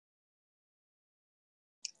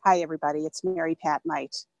Hi, everybody. It's Mary Pat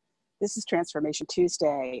Knight. This is Transformation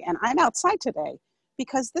Tuesday, and I'm outside today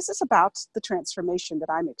because this is about the transformation that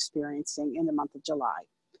I'm experiencing in the month of July.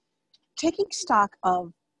 Taking stock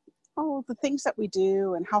of the things that we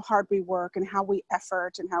do and how hard we work and how we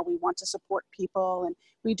effort and how we want to support people, and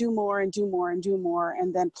we do more and do more and do more,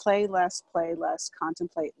 and then play less,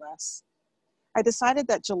 contemplate less. I decided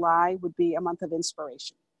that July would be a month of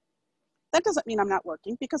inspiration. That doesn't mean I'm not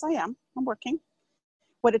working, because I am. I'm working.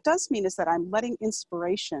 What it does mean is that I'm letting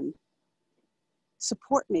inspiration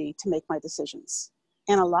support me to make my decisions.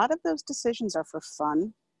 And a lot of those decisions are for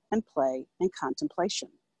fun and play and contemplation.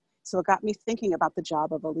 So it got me thinking about the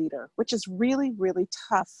job of a leader, which is really, really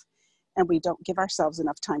tough. And we don't give ourselves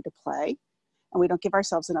enough time to play, and we don't give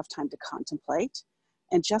ourselves enough time to contemplate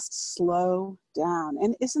and just slow down.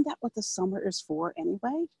 And isn't that what the summer is for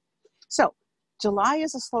anyway? So July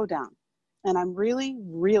is a slowdown, and I'm really,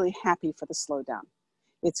 really happy for the slowdown.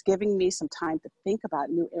 It's giving me some time to think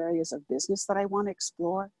about new areas of business that I want to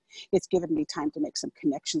explore. It's given me time to make some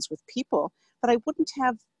connections with people that I wouldn't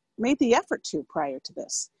have made the effort to prior to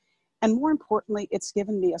this. And more importantly, it's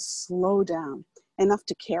given me a slowdown, enough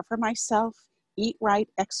to care for myself, eat right,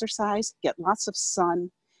 exercise, get lots of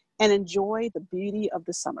sun, and enjoy the beauty of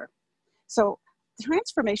the summer. So the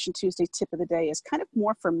Transformation Tuesday tip of the day is kind of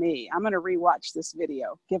more for me. I'm going to rewatch this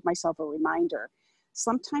video, give myself a reminder.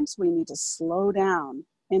 Sometimes we need to slow down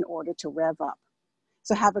in order to rev up.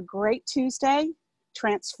 So have a great Tuesday.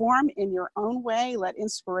 Transform in your own way. Let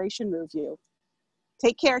inspiration move you.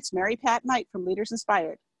 Take care. It's Mary Pat Knight from Leaders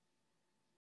Inspired.